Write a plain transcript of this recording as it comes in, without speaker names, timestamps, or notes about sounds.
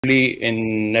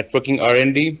in networking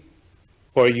R&D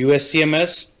for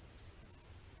USCMS.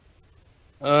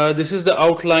 This is the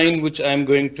outline which I'm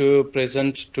going to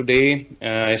present today,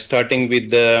 starting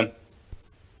with the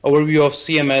overview of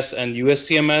CMS and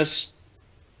USCMS,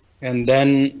 and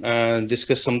then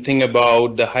discuss something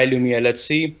about the high-lumi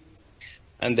LHC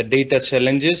and the data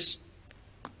challenges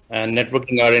and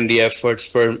networking R&D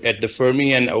efforts at the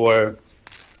Fermi and our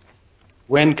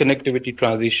WAN connectivity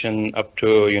transition up to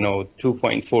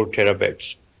 2.4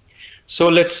 terabits. So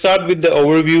let's start with the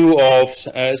overview of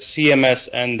CMS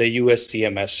and the US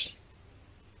CMS.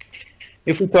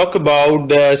 If we talk about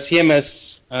the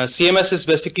CMS, CMS is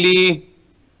basically,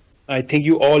 I think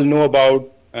you all know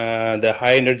about the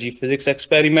high energy physics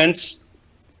experiments,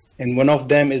 and one of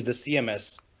them is the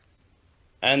CMS.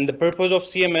 And the purpose of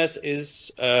CMS is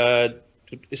to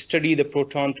study the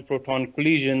proton-to-proton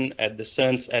collision at the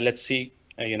CERN's LHC,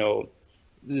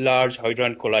 Large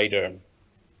Hadron Collider.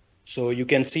 So you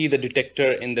can see the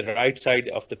detector in the right side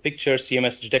of the picture,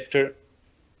 CMS detector,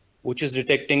 which is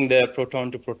detecting the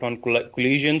proton-to-proton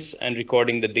collisions and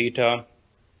recording the data.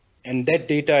 And that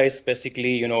data is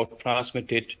basically,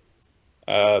 transmitted,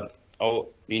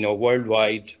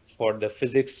 worldwide for the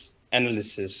physics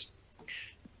analysis.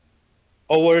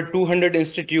 Over 200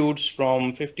 institutes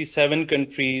from 57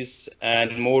 countries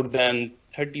and more than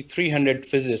 3,300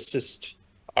 physicists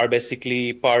are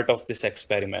basically part of this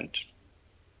experiment.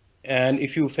 And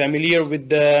if you're familiar with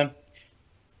the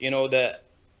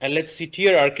LHC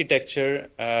tier architecture,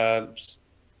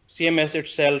 CMS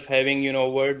itself having,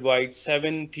 worldwide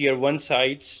 7 tier 1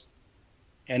 sites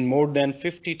and more than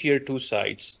 50 tier 2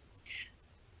 sites.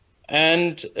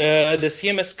 And the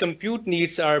CMS compute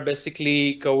needs are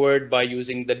basically covered by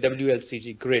using the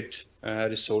WLCG grid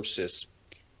resources,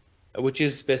 which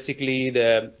is basically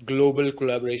the global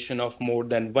collaboration of more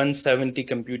than 170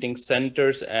 computing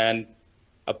centers and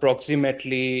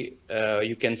approximately,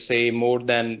 you can say, more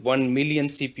than 1 million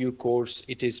CPU cores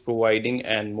it is providing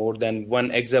and more than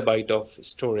 1 exabyte of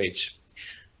storage,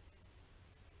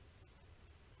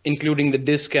 including the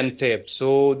disk and tape.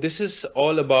 So this is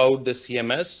all about the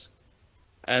CMS.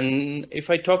 And if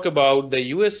I talk about the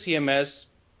US CMS,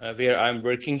 where I'm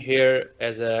working here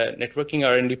as a networking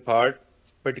R&D part,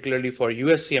 particularly for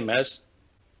US CMS,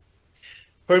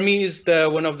 Fermi is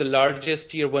one of the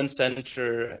largest tier 1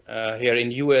 center here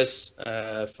in US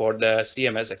for the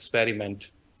CMS experiment,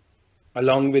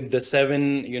 along with the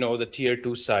 7, the tier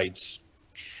 2 sites.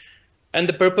 And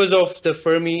the purpose of the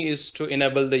Fermi is to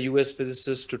enable the US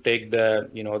physicists to take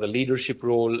the, the leadership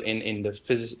role in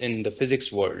the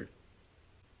physics world,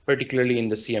 particularly in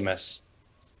the CMS.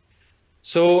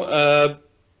 So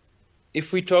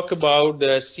if we talk about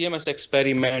the CMS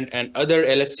experiment and other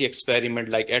LHC experiment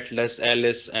like Atlas,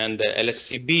 Alice, and the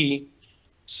LHCb,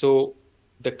 so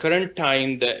the current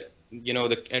time,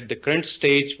 at the current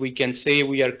stage, we can say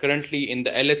we are currently in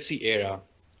the LHC era.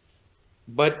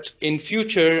 But in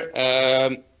future,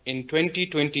 in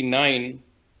 2029,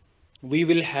 we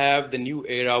will have the new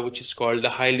era, which is called the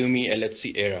high-lumi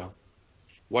LHC era.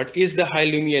 What is the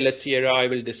high-lumi LHC era? I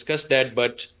will discuss that,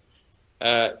 but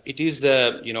it is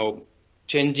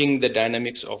changing the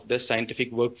dynamics of the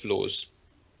scientific workflows.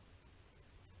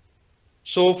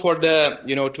 So for the,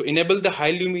 to enable the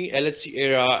high-lumi LHC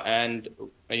era and,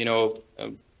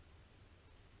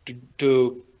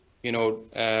 to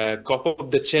cope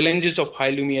up the challenges of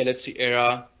high-lumi LHC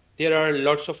era, there are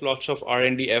lots of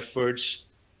R&D efforts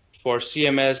for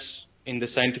CMS in the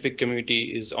scientific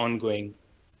community is ongoing.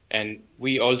 And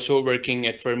we also working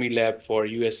at Fermi Lab for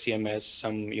USCMS,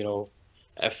 some,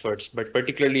 efforts, but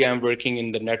particularly I'm working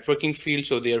in the networking field.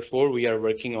 So therefore we are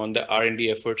working on the R&D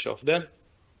efforts of the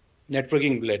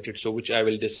networking related, so which I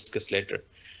will discuss later.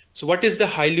 So what is the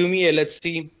high-lumi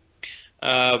LHC?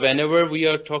 Whenever we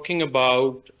are talking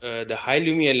about the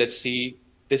high-lumi LHC,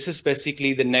 this is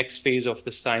basically the next phase of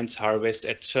the science harvest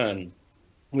at CERN,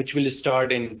 which will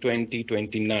start in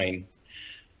 2029.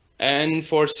 And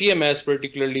for CMS,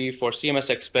 particularly for CMS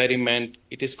experiment,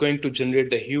 it is going to generate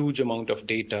the huge amount of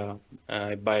data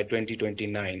by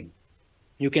 2029.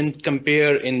 You can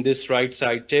compare in this right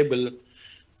side table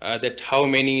that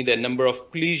the number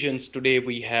of collisions today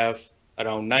we have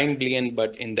around 9 billion,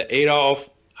 but in the era of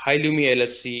high-lumi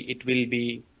LHC, it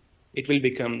will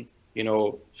become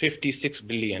 56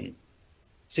 billion.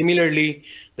 Similarly,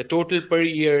 the total per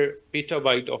year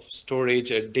petabyte of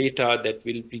storage data that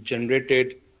will be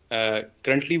generated.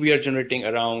 Currently, we are generating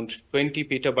around 20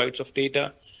 petabytes of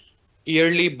data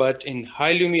yearly, but in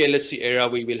high-lumi LHC era,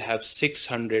 we will have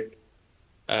 600,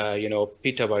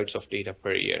 petabytes of data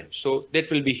per year. So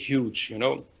that will be huge.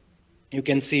 You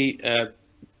can see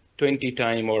 20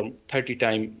 times or 30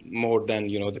 times more than,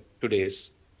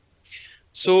 today's.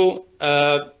 So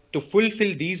to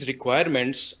fulfill these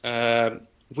requirements,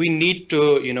 we need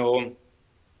to,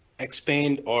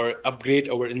 expand or upgrade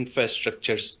our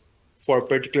infrastructures for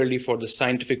particularly for the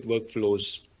scientific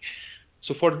workflows.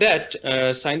 So for that,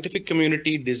 scientific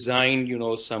community designed,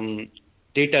 some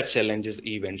data challenges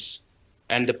events.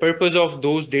 And the purpose of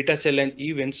those data challenge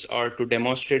events are to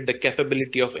demonstrate the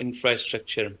capability of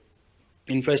infrastructure.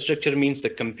 Infrastructure means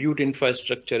the compute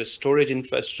infrastructure, storage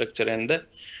infrastructure, and the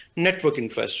network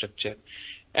infrastructure.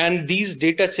 And these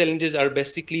data challenges are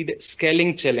basically the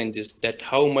scaling challenges, that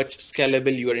how much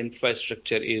scalable your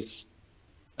infrastructure is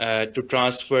to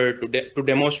transfer, to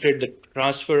demonstrate the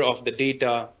transfer of the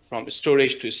data from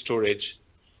storage to storage,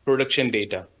 production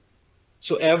data.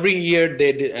 So every year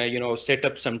they, set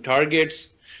up some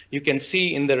targets. You can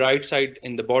see in the right side,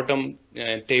 in the bottom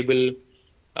table,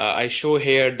 I show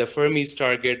here the Fermi's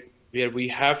target, where we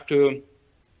have to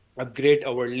upgrade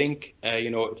our link,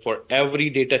 for every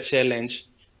data challenge,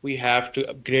 we have to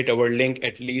upgrade our link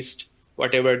at least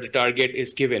whatever the target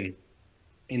is given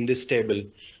in this table.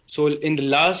 So in the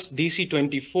last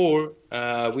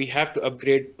DC24, we have to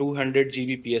upgrade 200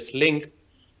 Gbps link,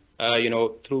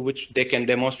 through which they can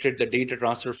demonstrate the data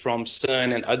transfer from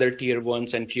CERN and other tier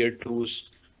ones and tier twos.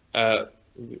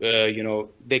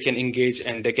 They can engage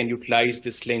and they can utilize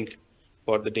this link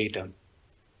for the data.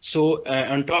 So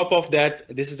on top of that,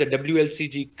 this is a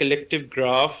WLCG cumulative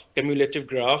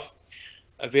graph,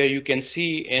 where you can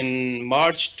see in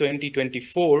March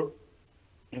 2024,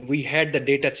 we had the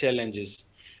data challenges.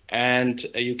 And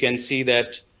you can see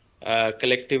that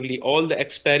collectively, all the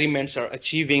experiments are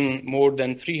achieving more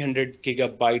than 300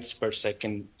 gigabytes per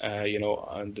second,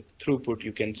 on the throughput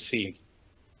you can see.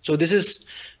 So this is,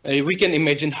 we can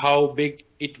imagine how big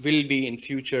it will be in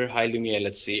future high-LUMI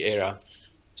LHC era.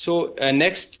 So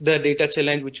next, the data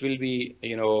challenge, which will be,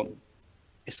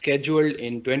 scheduled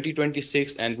in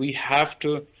 2026, and we have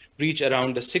to reach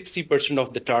around the 60%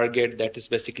 of the target. That is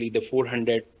basically the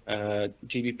 400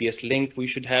 Gbps link we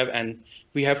should have, and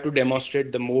we have to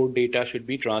demonstrate the more data should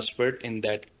be transferred in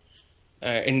that,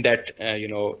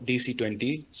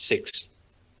 DC26.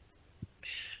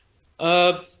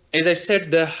 As I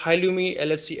said, the high-LUMI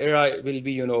LHC era will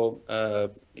be,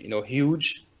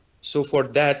 huge. So for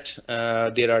that,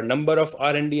 there are a number of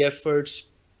R&D efforts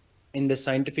in the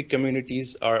scientific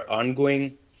communities are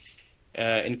ongoing,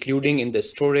 including in the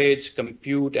storage,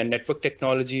 compute, and network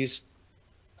technologies.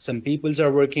 Some peoples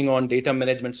are working on data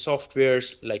management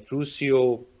softwares like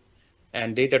Rusio,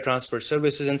 and data transfer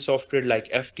services and software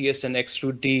like FTS and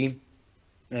X2D.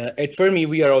 At Fermi,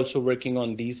 we are also working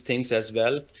on these things as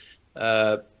well.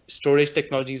 Storage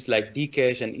technologies like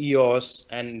Dcache and EOS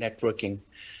and networking.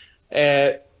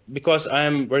 Because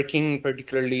I'm working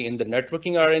particularly in the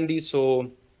networking R&D,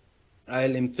 so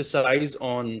I'll emphasize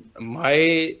on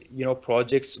my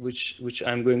projects which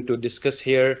I'm going to discuss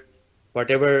here,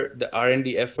 whatever the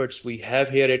R&D efforts we have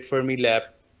here at Fermi Lab,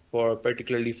 for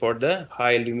particularly for the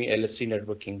high-LUMI LHC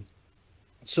networking.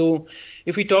 So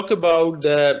if we talk about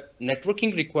the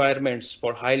networking requirements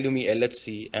for high-LUMI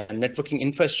LHC and networking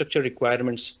infrastructure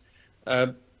requirements,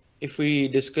 if we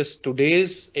discuss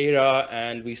today's era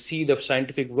and we see the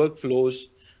scientific workflows,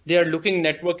 they are looking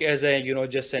network as a,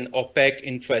 just an opaque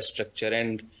infrastructure,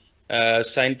 and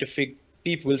scientific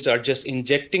peoples are just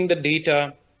injecting the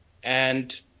data,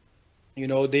 and,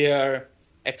 they are,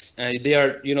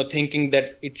 thinking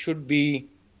that it should be,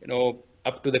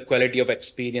 up to the quality of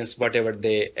experience, whatever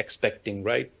they're expecting,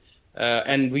 right?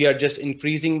 And we are just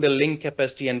increasing the link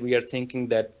capacity, and we are thinking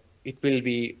that it will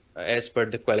be as per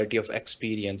the quality of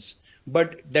experience.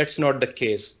 But that's not the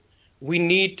case. We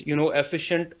need,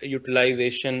 efficient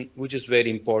utilization, which is very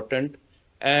important,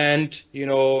 and,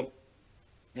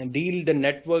 and deal the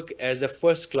network as a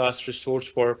first-class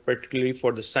resource for particularly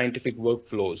for the scientific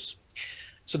workflows.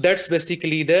 So that's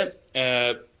basically the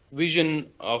vision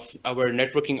of our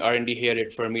networking R&D here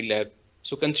at Fermi Lab.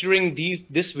 So considering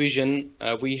this vision,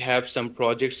 we have some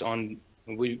projects on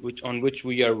which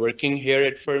we are working here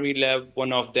at Fermi Lab.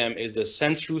 One of them is the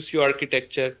Sense Rusio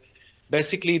architecture.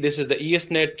 Basically, this is the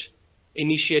ESNet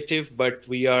initiative, but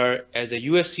we are, as a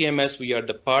USCMS, we are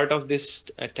the part of this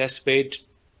test bed.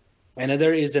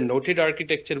 Another is the Noted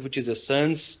architecture, which is a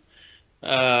CERN's,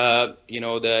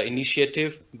 the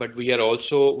initiative, but we have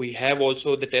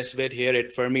also the test bed here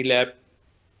at Fermi Lab,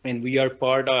 and we are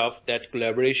part of that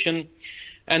collaboration.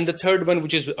 And the third one,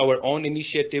 which is our own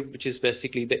initiative, which is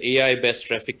basically the AI-based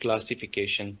traffic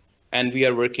classification. And we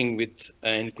are working with,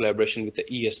 in collaboration with the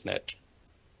ESNet.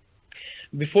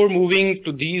 Before moving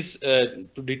to these to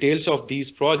details of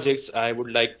these projects, I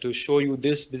would like to show you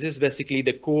this. This is basically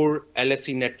the core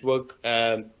LHC network,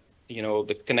 the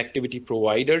connectivity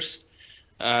providers.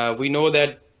 We know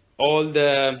that all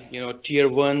the tier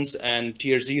ones and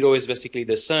tier zero is basically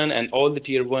the sun, and all the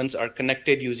tier ones are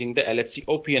connected using the LHC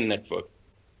OPN network,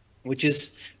 which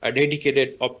is a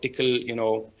dedicated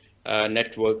optical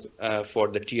network for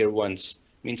the tier ones.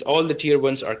 Means all the tier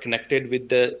ones are connected with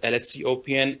the LHC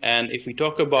OPN. And if we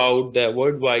talk about the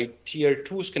worldwide tier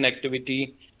twos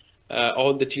connectivity,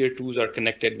 all the tier twos are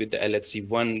connected with the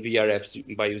LHC1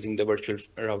 VRF by using the virtual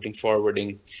routing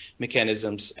forwarding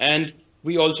mechanisms. And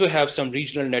we also have some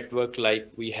regional network, like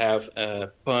we have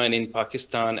PAN in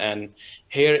Pakistan, and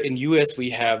here in US we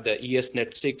have the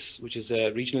ESNet6, which is a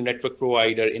regional network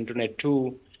provider, Internet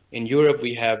 2. In Europe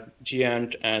we have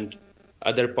Giant, and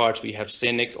other parts we have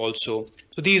Scenic also.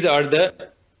 So these are the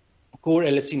core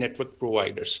LHC network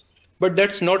providers. But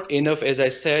that's not enough. As I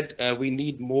said, we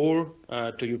need more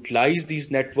to utilize these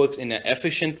networks in an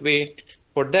efficient way.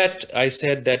 For that, I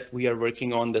said that we are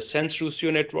working on the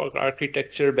Sense-Rusio network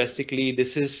architecture. Basically,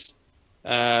 this is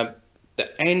the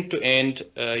end-to-end,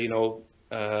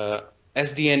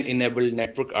 SDN-enabled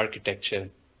network architecture.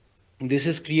 This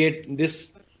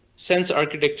Sense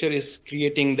architecture is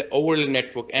creating the overlay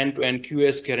network, end-to-end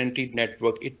QoS guaranteed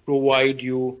network. It provides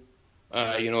you,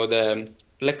 the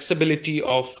flexibility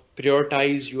of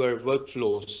prioritize your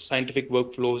workflows, scientific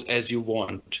workflows as you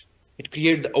want. It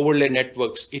creates the overlay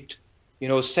networks. It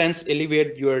Sense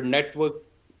elevate your network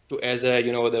to as a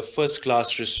the first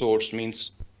class resource.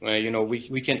 Means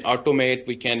we can automate,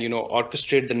 we can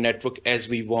orchestrate the network as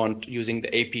we want using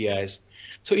the APIs.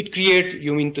 So it create,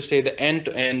 you mean to say, the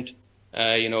end-to-end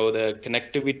the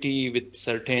connectivity with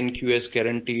certain QoS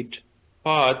guaranteed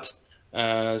path.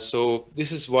 So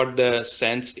this is what the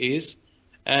Sense is,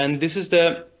 and this is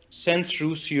the Sense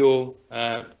Rusio.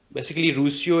 Basically,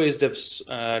 Rusio is the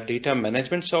data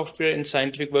management software in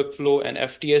scientific workflow, and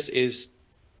FTS is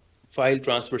file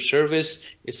transfer service.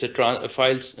 It's a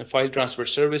file transfer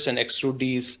service, and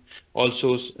XRUD is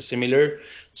also similar.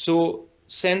 So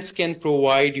Sense can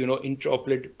provide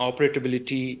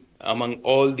interoperability among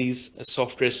all these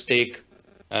software stack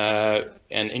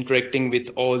and interacting with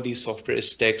all these software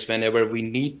stacks whenever we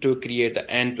need to create the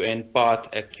end-to-end path,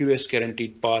 a QoS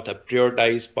guaranteed path, a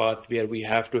prioritized path where we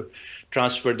have to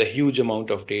transfer the huge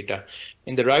amount of data.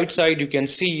 In the right side, you can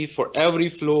see for every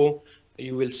flow,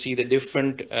 you will see the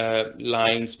different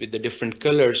lines with the different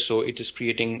colors. So it is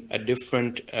creating a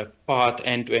different path,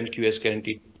 end-to-end QoS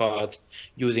guaranteed path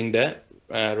using the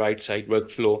right side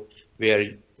workflow,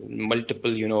 where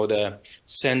multiple, the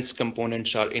Sense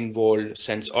components are involved: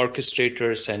 Sense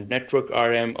orchestrator, Sense network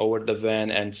RM over the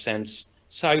WAN, and Sense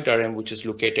site RM, which is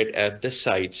located at the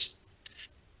sites.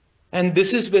 And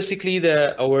this is basically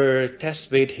our test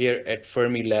bed here at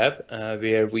Fermilab,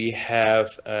 where we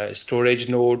have storage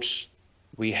nodes.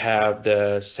 We have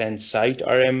the Sense site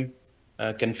RM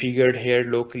configured here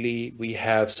locally. We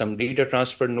have some data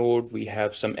transfer node. We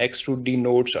have some XRUD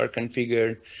nodes are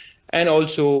configured. And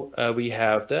also we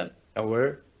have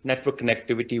our network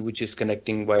connectivity, which is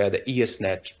connecting via the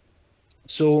ESNet.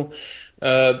 So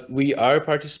we are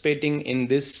participating in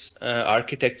this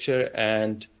architecture,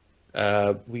 and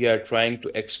we are trying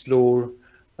to explore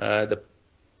the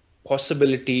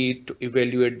possibility to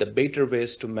evaluate the better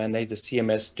ways to manage the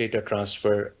CMS data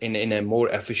transfer in a more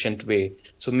efficient way.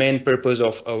 So main purpose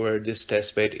of this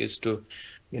test bed is to,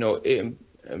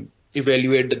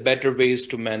 evaluate the better ways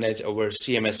to manage our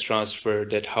CMS transfer,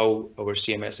 that how our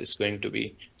CMS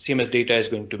data is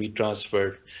going to be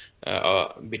transferred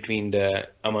between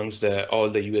amongst all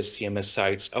the US CMS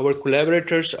sites. Our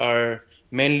collaborators are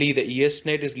mainly the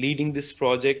ESNet is leading this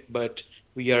project, but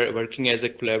we are working as a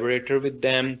collaborator with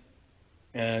them.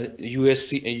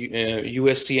 US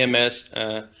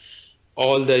CMS,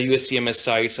 all the US CMS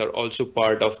sites are also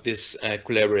part of this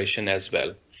collaboration as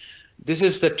well. This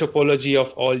is the topology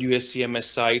of all US CMS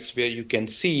sites, where you can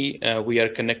see we are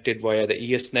connected via the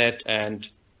ESNet, and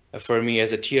Fermi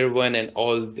as a tier one, and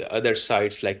all the other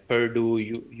sites like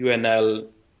Purdue, UNL,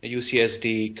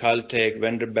 UCSD, Caltech,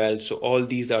 Vanderbilt. So all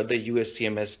these are the US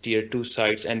CMS tier two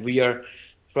sites, and we are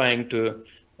trying to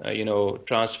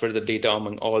transfer the data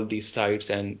among all these sites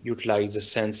and utilize the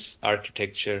Sense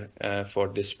architecture for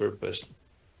this purpose.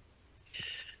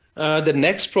 The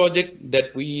next project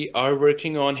that we are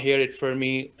working on here at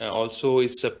Fermi also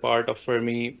is a part of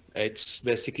Fermi. It's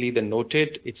basically the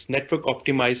NOTED. It's network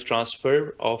optimized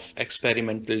transfer of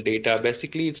experimental data.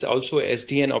 Basically, it's also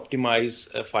SDN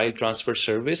optimized file transfer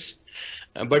service,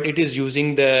 but it is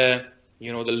using the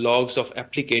logs of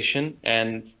application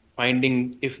and finding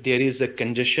if there is a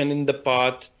congestion in the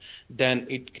path, then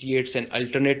it creates an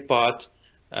alternate path.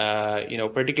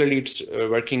 Particularly it's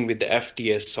working with the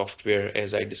FTS software,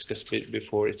 as I discussed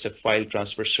before. It's a file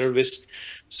transfer service.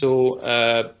 So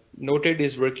Noted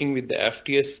is working with the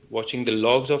FTS, watching the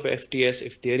logs of FTS.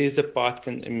 If there is a path,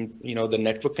 the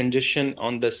network congestion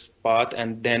on this path, and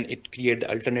then it create the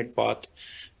alternate path,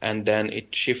 and then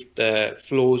it shift the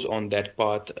flows on that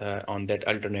path, on that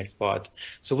alternate path.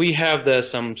 So we have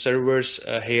some servers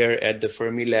here at the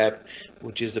Fermi lab,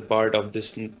 which is a part of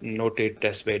this Noted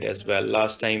testbed as well.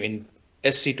 Last time in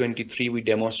SC23, we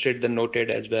demonstrated the Noted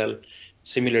as well.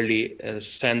 Similarly,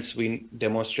 since we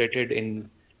demonstrated in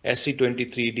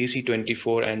SC23,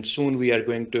 DC24, and soon we are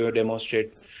going to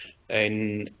demonstrate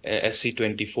in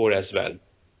SC24 as well.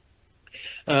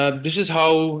 This is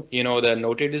how the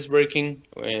Noted is working.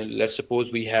 Let's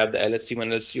suppose we have the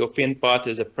LHC1 LHC OPN path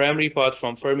as a primary path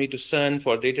from Fermi to Sun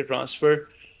for data transfer.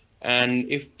 And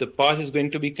if the path is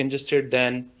going to be congested,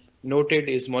 then Noted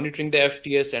is monitoring the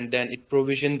FTS, and then it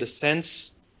provision the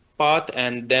sense path.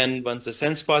 And then once the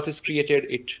sense path is created,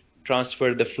 it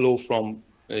transfer the flow from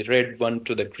red one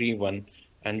to the green one,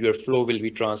 and your flow will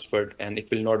be transferred and it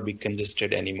will not be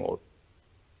congested anymore.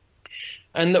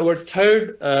 And our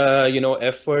third,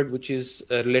 effort, which is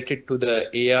related to the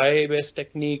AI-based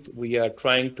technique, we are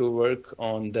trying to work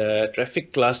on the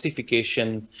traffic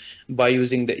classification by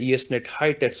using the ESNet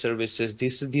high-touch services.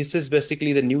 This is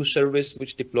basically the new service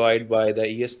which deployed by the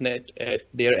ESNet at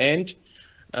their end.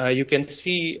 You can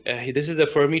see this is the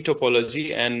Fermi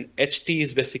topology, and HT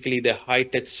is basically the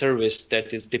high-touch service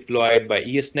that is deployed by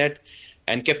ESNet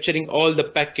and capturing all the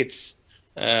packets,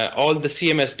 all the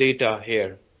CMS data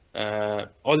here.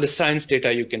 All the science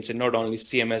data, you can say, not only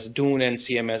CMS Dune and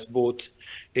CMS, both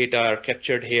data are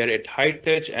captured here at high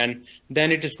touch, and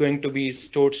then it is going to be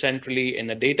stored centrally in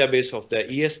a database of the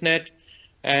ESNet.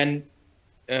 And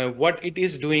what it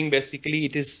is doing, basically,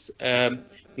 it is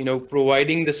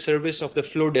providing the service of the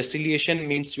flow deciliation,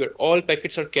 means your all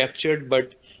packets are captured,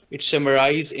 but it's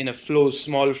summarized in a flows,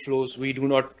 small flows. We do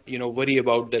not worry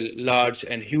about the large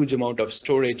and huge amount of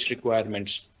storage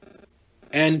requirements.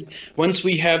 And once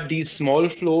we have these small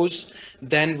flows,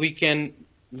 then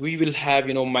we will have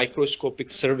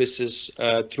microscopic services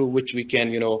through which we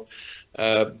can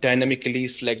dynamically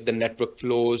select the network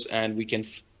flows, and we can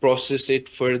process it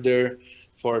further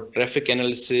for traffic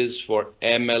analysis, for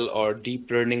ML or deep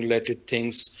learning related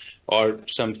things, or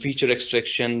some feature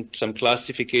extraction, some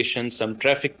classification, some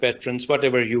traffic patterns,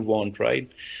 whatever you want,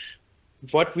 right?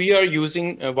 What we are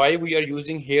using, why we are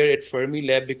using here at Fermi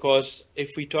Lab, because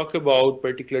if we talk about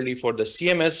particularly for the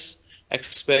CMS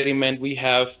experiment, we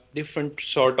have different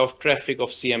sort of traffic of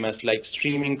CMS, like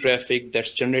streaming traffic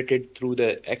that's generated through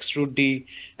the XRootD,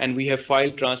 and we have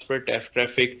file transfer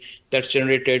traffic that's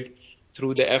generated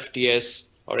through the FTS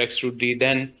or XRootD.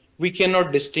 Then we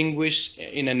cannot distinguish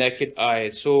in a naked eye.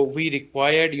 So we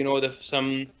required,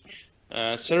 some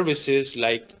services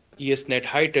like ESNet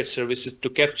high-touch services to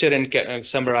capture and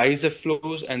summarize the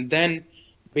flows, and then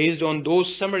based on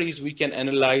those summaries, we can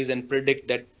analyze and predict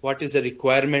that what is the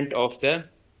requirement of the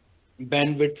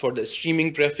bandwidth for the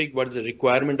streaming traffic, what is the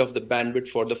requirement of the bandwidth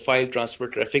for the file transfer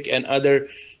traffic, and other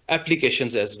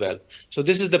applications as well. So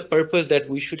this is the purpose, that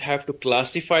we should have to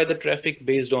classify the traffic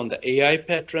based on the AI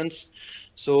patterns.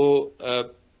 So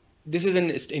this is an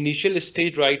initial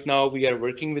stage right now. We are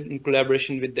working in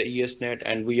collaboration with the ESNet,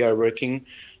 and we are working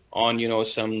on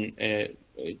some to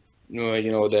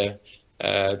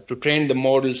train the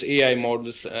models, AI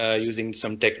models, using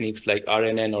some techniques like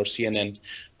RNN or CNN,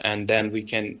 and then we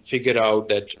can figure out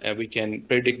that we can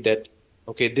predict that,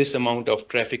 okay, this amount of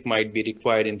traffic might be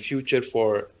required in future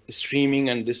for streaming,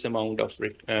 and this amount of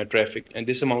traffic and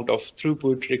this amount of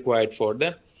throughput required for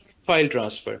the file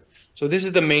transfer. So this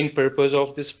is the main purpose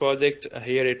of this project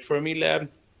here at Fermi Lab.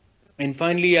 And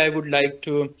finally, I would like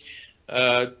to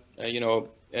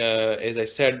as I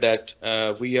said, that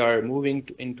we are moving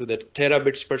into the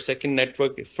terabits per second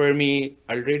network. Fermi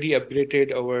already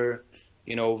upgraded our,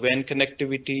 WAN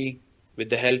connectivity with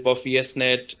the help of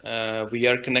ESNet. We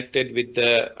are connected with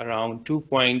around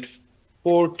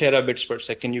 2.4 terabits per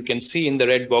second. You can see in the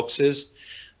red boxes.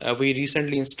 We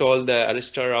recently installed the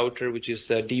Arista router, which is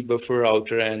the debuffer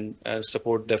router, and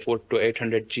support the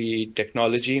 42800G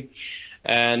technology.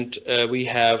 And we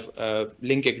have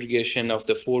link aggregation of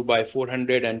the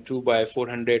 4x400 and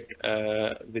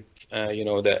 2x400 with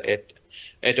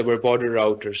at our border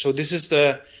router. So this is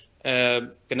the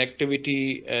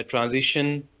connectivity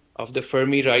transition of the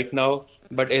Fermi right now.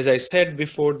 But as I said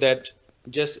before, that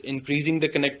just increasing the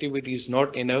connectivity is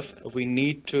not enough. We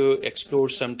need to explore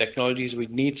some technologies. We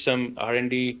need some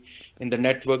R&D in the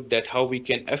network that how we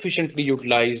can efficiently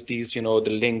utilize these,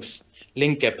 the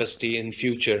link capacity in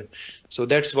future. So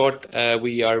that's what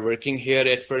we are working here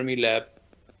at Fermilab.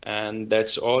 And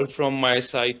that's all from my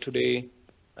side today.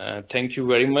 Thank you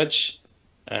very much.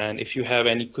 And if you have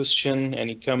any question,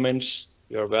 any comments,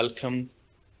 you're welcome.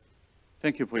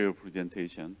 Thank you for your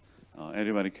presentation.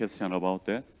 Anybody question about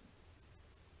that?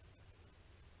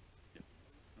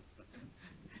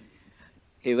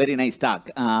 A very nice talk.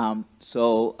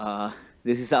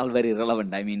 This is all very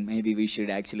relevant. I mean, maybe we should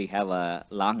actually have a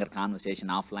longer conversation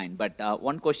offline. But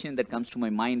one question that comes to my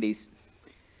mind is,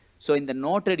 so in the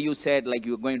noted, you said like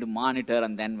you're going to monitor,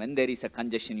 and then when there is a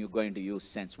congestion, you're going to use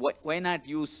sense. Why not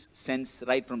use sense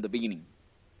right from the beginning?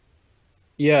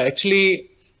 Yeah,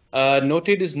 actually,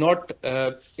 noted is not,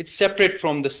 it's separate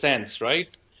from the sense,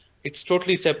 right? It's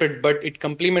totally separate, but it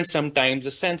complements sometimes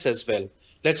the sense as well.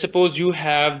 Let's suppose you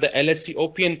have the LHC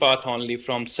OPN path only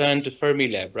from CERN to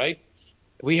Fermilab, right?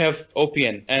 We have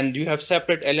OPN and you have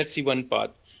separate LHC1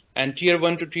 path. And tier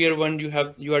 1 to tier 1,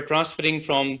 you are transferring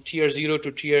from tier 0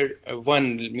 to tier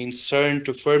 1, means CERN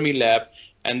to Fermilab.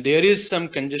 And there is some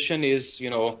congestion is,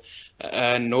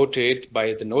 noted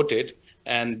by the noted.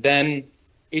 And then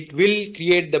it will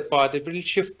create the path, it will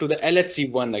shift to the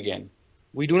LHC1 again.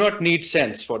 We do not need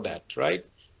sense for that, right?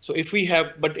 So if we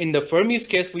have, but in the Fermi's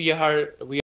case, we are